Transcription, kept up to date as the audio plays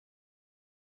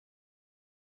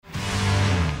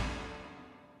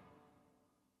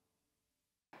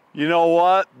You know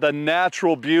what? The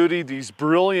natural beauty, these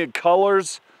brilliant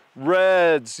colors,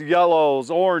 reds,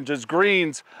 yellows, oranges,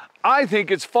 greens. I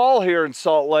think it's fall here in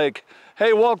Salt Lake.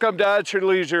 Hey, welcome to At Your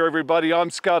Leisure, everybody. I'm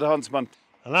Scott Huntsman.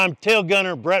 And I'm tail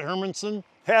gunner Brett Hermansen.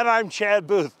 And I'm Chad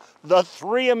Booth, the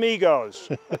three amigos.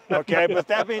 Okay, but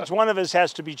that means one of us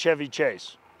has to be Chevy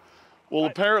Chase. Well,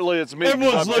 apparently it's me.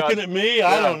 Everyone's looking at me. Yeah.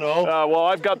 I don't know. Well,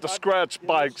 I've got the scratch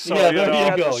bike, so yeah,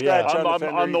 there you go. Yeah,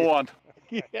 I'm the one.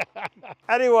 Yeah.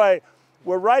 Anyway,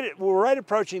 we're right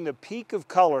approaching the peak of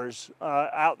colors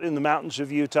out in the mountains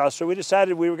of Utah. So we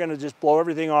decided we were going to just blow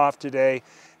everything off today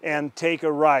and take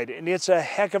a ride. And it's a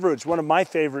heck of a route. It's one of my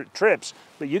favorite trips.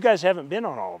 But you guys haven't been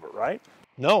on all of it, right?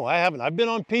 No, I haven't. I've been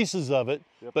on pieces of it,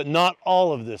 but not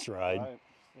all of this ride. Right.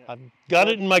 Yeah. I've got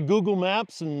it in my Google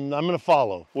Maps, and I'm going to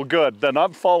follow. Well, good. Then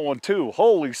I'm following too.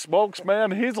 Holy smokes,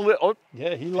 man! He's lit. Oh,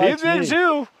 yeah, he likes me. He did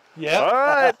you. Yeah. All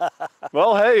right.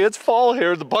 Well, hey, it's fall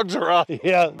here. The bugs are out.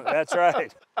 Yeah, that's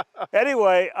right.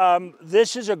 Anyway,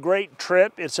 this is a great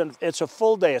trip. It's a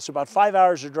full day. It's about 5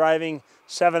 hours of driving,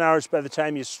 7 hours by the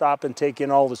time you stop and take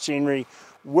in all the scenery.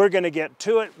 We're going to get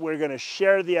to it. We're going to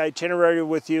share the itinerary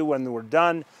with you when we're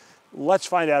done. Let's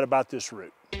find out about this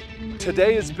route.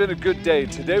 Today has been a good day.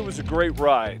 Today was a great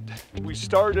ride. We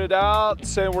started out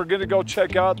saying we're going to go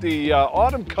check out the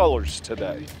autumn colors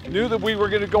today. Knew that we were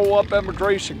going to go up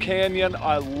Emigration Canyon.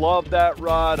 I love that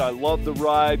ride. I love the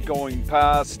ride going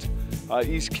past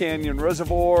East Canyon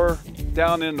Reservoir,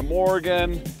 down into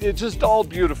Morgan. It's just all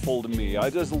beautiful to me. I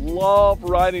just love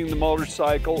riding the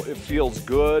motorcycle. It feels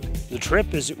good. The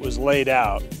trip as it was laid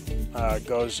out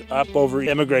goes up over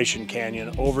Emigration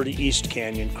Canyon, over to East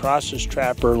Canyon, crosses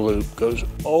Trapper Loop, goes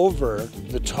over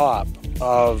the top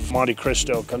of Monte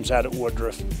Cristo, comes out at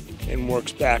Woodruff, and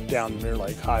works back down the Mirror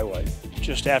Lake Highway.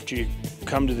 Just after you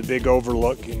come to the big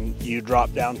overlook and you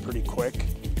drop down pretty quick.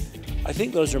 I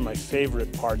think those are my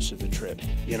favorite parts of the trip.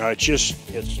 You know, it's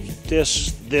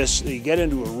this, you get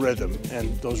into a rhythm,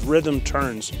 and those rhythm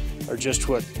turns are just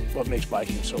what makes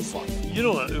biking so fun. You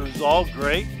know, it was all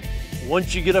great.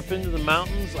 Once you get up into the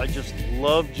mountains, I just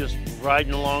love just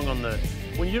riding along on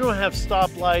when you don't have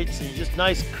stoplights and just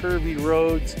nice curvy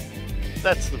roads,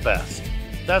 that's the best.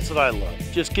 That's what I love,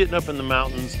 just getting up in the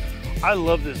mountains. I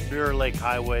love this Mirror Lake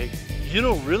Highway. You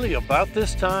know, really about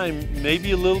this time,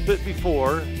 maybe a little bit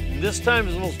before, this time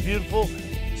is the most beautiful.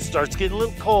 It starts getting a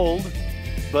little cold,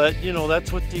 but you know,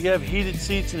 that's what you have heated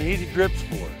seats and heated grips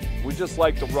for. We just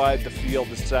like to ride the feel,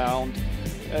 the sound.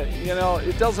 You know,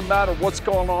 it doesn't matter what's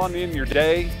going on in your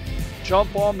day.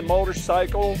 Jump on the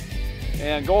motorcycle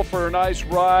and go for a nice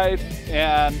ride,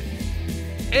 and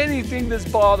anything that's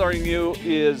bothering you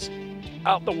is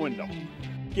out the window.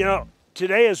 You know,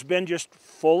 today has been just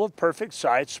full of perfect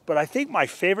sights, but I think my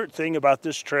favorite thing about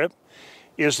this trip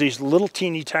is these little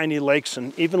teeny tiny lakes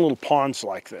and even little ponds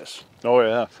like this. Oh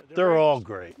yeah. They're all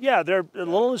great. Yeah, they're a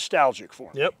little nostalgic for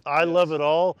me. Yep, I love it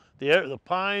all. The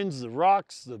pines, the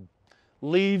rocks, the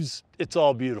leaves, it's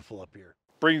all beautiful up here.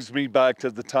 Brings me back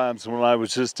to the times when I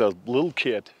was just a little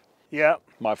kid. Yeah.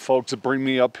 My folks would bring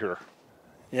me up here.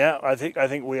 Yeah, I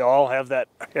think we all have that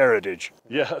heritage.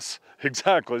 Yes,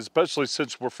 exactly, especially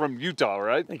since we're from Utah,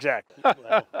 right? Exactly.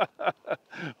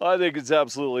 I think it's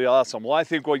absolutely awesome. Well, I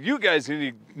think what you guys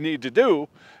need to do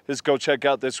is go check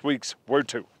out this week's Where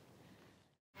To.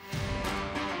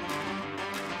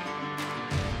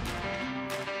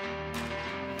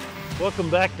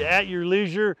 Welcome back to At Your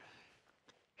Leisure.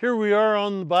 Here we are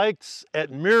on the bikes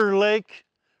at Mirror Lake,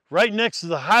 right next to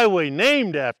the highway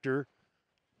named after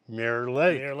Mirror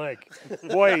Lake. Mirror Lake.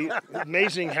 Boy,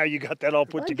 amazing how you got that all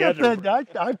put together.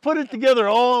 I put it together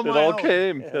all on my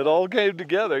own. It all came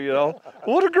together, you know.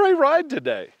 What a great ride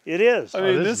today. It is. I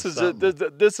mean, this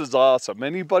is awesome.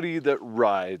 Anybody that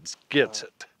rides gets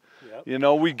it. Yep. You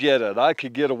know, we get it. I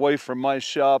could get away from my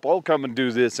shop. I'll come and do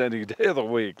this any day of the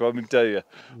week. Let me tell you.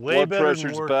 Way blood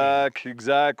pressure's back.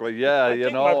 Exactly. Yeah,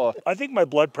 I think my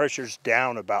blood pressure's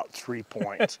down about 3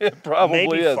 points. It probably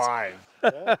maybe is. 5.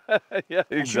 Yeah,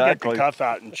 exactly. You should get the cuff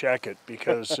out and check it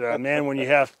because, man, when you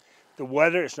have the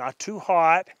weather, it's not too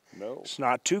hot. No. It's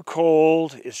not too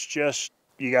cold. It's just,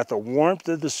 you got the warmth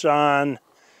of the sun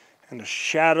and the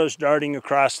shadows darting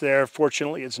across there.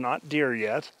 Fortunately, it's not deer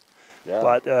yet. Yeah.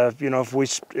 But, you know,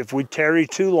 if we tarry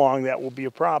too long, that will be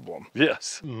a problem.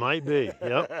 Yes. Might be,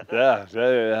 yep.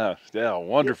 Yeah,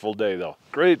 wonderful day, though.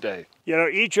 Great day. You know,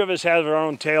 each of us has our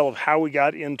own tale of how we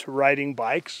got into riding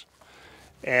bikes,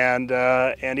 and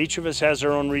each of us has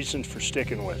our own reasons for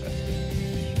sticking with it.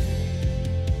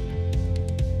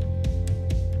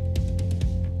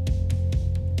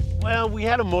 Well, we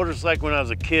had a motorcycle when I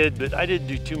was a kid, but I didn't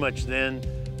do too much then.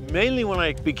 Mainly when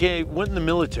I went in the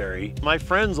military, my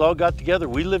friends all got together.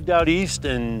 We lived out east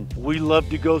and we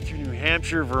loved to go through New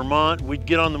Hampshire, Vermont. We'd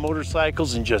get on the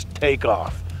motorcycles and just take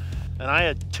off. And I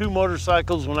had 2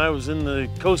 motorcycles when I was in the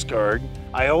Coast Guard.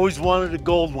 I always wanted a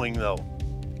Goldwing though,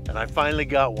 and I finally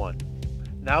got one.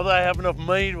 Now that I have enough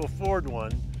money to afford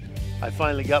one, I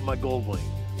finally got my Goldwing.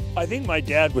 I think my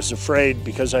dad was afraid,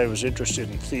 because I was interested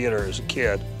in theater as a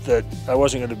kid, that I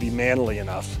wasn't going to be manly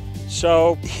enough.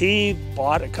 So he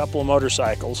bought a couple of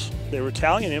motorcycles. They were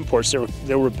Italian imports.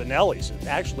 They were Benellis,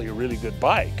 actually a really good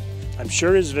bike. I'm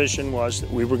sure his vision was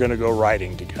that we were going to go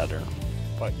riding together.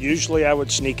 But usually I would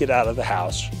sneak it out of the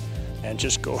house and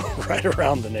just go right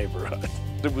around the neighborhood.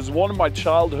 It was one of my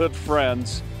childhood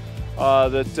friends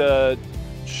that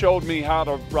showed me how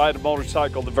to ride a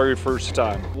motorcycle the very first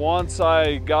time. Once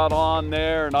I got on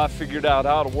there and I figured out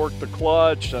how to work the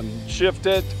clutch and shift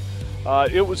it,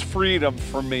 it was freedom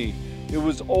for me. It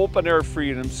was open air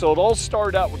freedom. So it all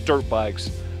started out with dirt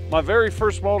bikes. My very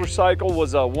first motorcycle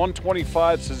was a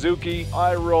 125 Suzuki.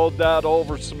 I rode that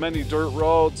over so many dirt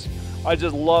roads. I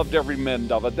just loved every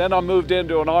minute of it. Then I moved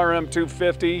into an RM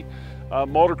 250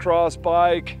 motocross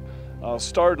bike.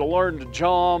 Started to learn to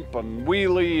jump and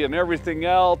wheelie and everything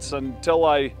else until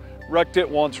I wrecked it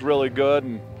once really good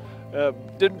and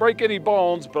didn't break any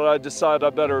bones, but I decided I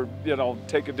better,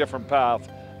 take a different path.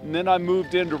 And then I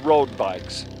moved into road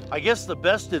bikes. I guess the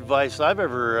best advice I've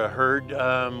ever heard,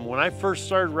 when I first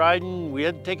started riding, we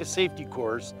had to take a safety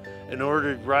course in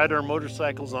order to ride our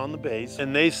motorcycles on the base.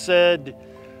 And they said,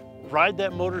 ride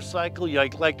that motorcycle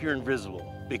like you're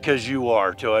invisible, because you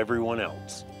are to everyone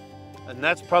else. And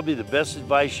that's probably the best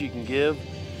advice you can give.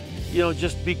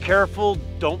 Just be careful.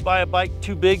 Don't buy a bike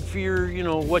too big for your,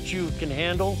 what you can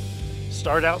handle.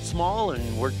 Start out small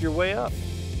and work your way up.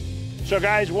 So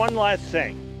guys, one last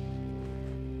thing.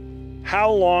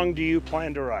 How long do you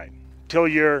plan to ride? Till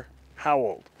you're how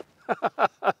old?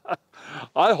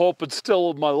 I hope it's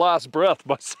still my last breath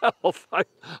myself.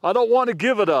 I don't want to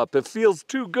give it up. It feels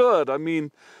too good. I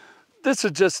mean, this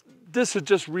is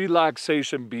just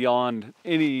relaxation beyond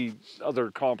any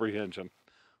other comprehension.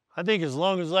 I think as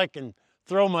long as I can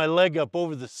throw my leg up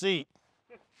over the seat,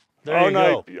 there you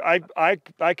go.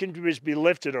 I can just be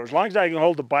lifted. As long as I can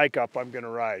hold the bike up, I'm going to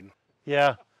ride.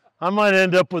 Yeah, I might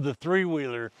end up with a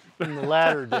 3-wheeler in the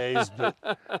latter days, but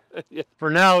yeah. For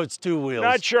now it's 2 wheels.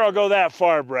 Not sure I'll go that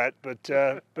far, Brett,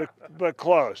 but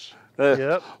close.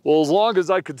 Yep. Well, as long as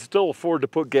I could still afford to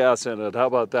put gas in it, how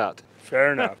about that?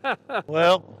 Fair enough.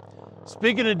 Well,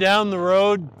 speaking of down the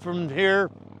road from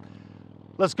here,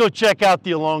 let's go check out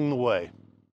the Along the Way.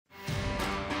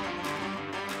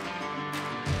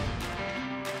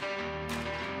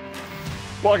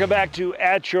 Welcome back to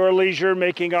At Your Leisure,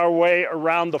 making our way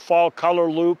around the fall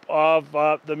color loop of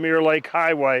the Mirror Lake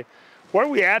Highway. Where are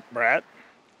we at, Brett?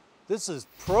 This is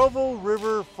Provo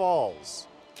River Falls,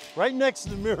 right next to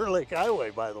the Mirror Lake Highway,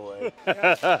 by the way.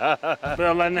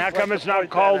 Well, then how come it's not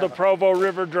called the Provo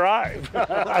River Drive?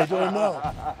 I don't know.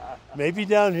 Maybe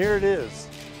down here it is.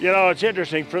 It's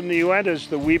interesting. From the Uintas,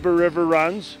 the Weber River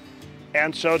runs,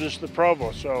 and so does the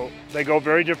Provo. So they go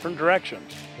very different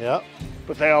directions. Yeah.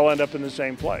 But they all end up in the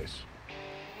same place.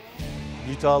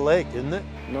 Utah Lake, isn't it?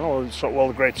 No,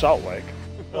 the Great Salt Lake.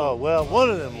 Oh, well, one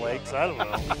of them lakes, I don't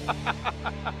know.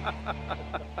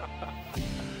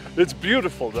 It's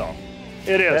beautiful, though.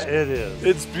 It is. It is.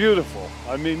 It's beautiful.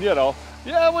 I mean, yeah,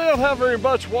 we don't have very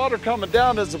much water coming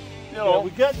down as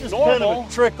we got just normal. kind of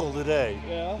a trickle today.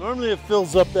 Yeah. Normally it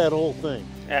fills up that whole thing.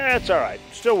 It's all right.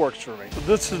 Still works for me.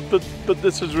 But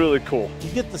this is really cool.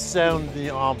 You get the sound, the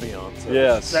ambiance.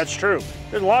 Yes. That's true.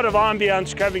 There's a lot of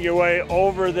ambiance coming your way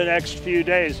over the next few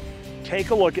days. Take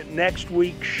a look at next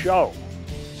week's show.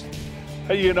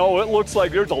 Hey, it looks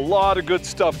like there's a lot of good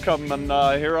stuff coming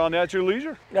here on At Your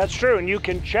Leisure. That's true, and you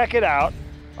can check it out.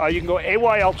 You can go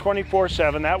AYL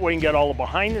 24/7. That way you can get all the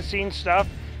behind-the-scenes stuff.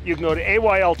 You can go to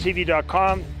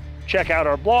AYLTV.com, check out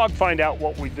our blog, find out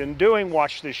what we've been doing,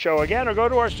 watch this show again, or go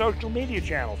to our social media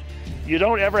channels. You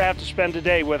don't ever have to spend a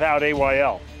day without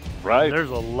AYL. Right. And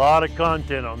there's a lot of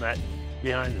content on that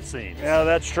behind the scenes. Yeah,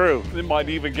 that's true. It might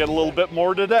even get a little bit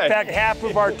more today. In fact, half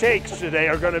of our takes today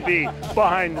are going to be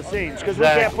behind the scenes because we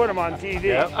can't put them on TV.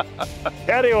 Yep.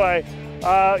 Anyway,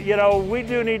 we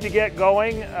do need to get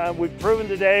going. We've proven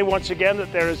today, once again,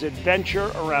 that there is adventure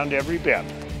around every bend.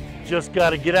 Just got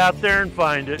to get out there and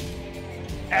find it.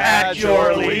 At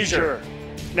your leisure.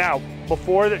 Now,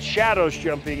 before the shadows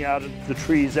jumping out of the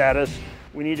trees at us,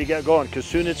 we need to get going because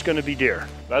soon it's going to be deer.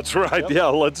 That's right. Yep. Yeah,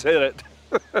 let's hit it.